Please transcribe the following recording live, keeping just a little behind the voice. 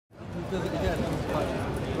does it again,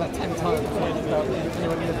 like 10 times.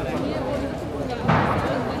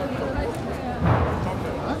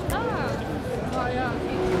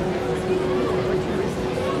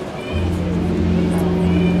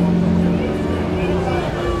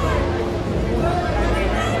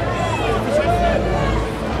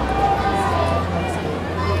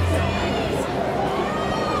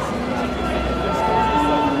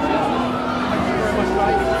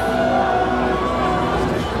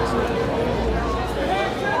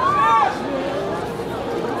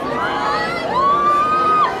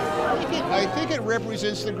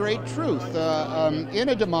 Represents the great truth in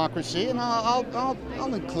a democracy, and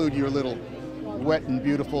I'll include your little wet and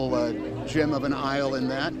beautiful gem of an aisle in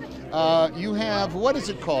that. You have, what is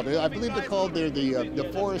it called? I believe they're called the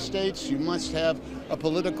four estates. You must have a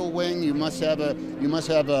political wing. You must have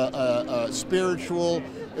a spiritual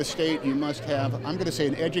estate. You must have, I'm going to say,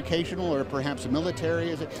 an educational or perhaps a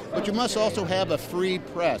military, but you must also have a free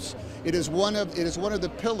press. It is one of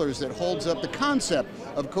the pillars that holds up the concept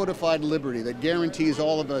of codified liberty that guarantees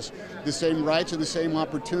all of us the same rights and the same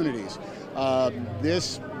opportunities. We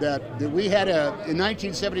had in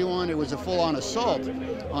 1971, it was a full-on assault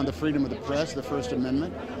on the freedom of the press, the First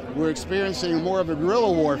Amendment. We're experiencing more of a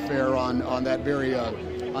guerrilla warfare on that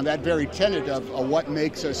very tenet of what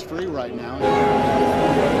makes us free right now.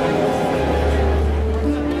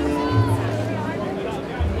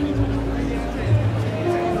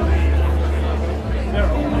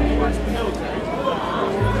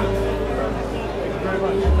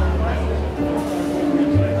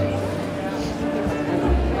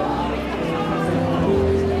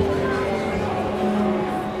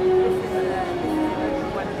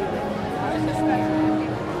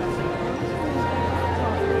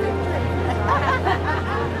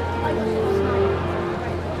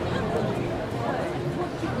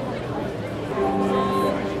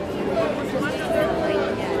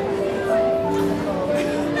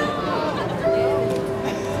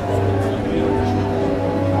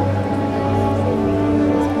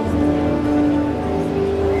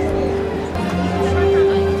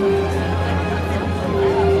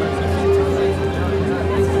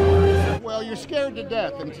 To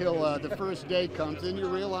death until the first day comes, then you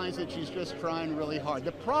realize that she's just trying really hard.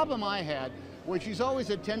 The problem I had was she's always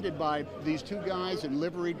attended by these two guys in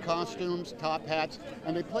liveried costumes, top hats,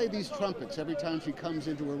 and they play these trumpets every time she comes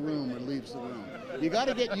into a room or leaves the room. You got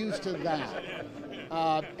to get used to that.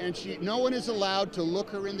 And no one is allowed to look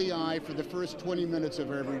her in the eye for the first 20 minutes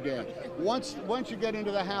of every day. Once you get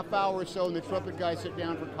into the half hour or so and the trumpet guys sit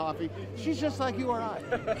down for coffee, she's just like you or I.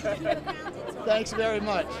 Thanks very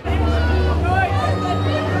much.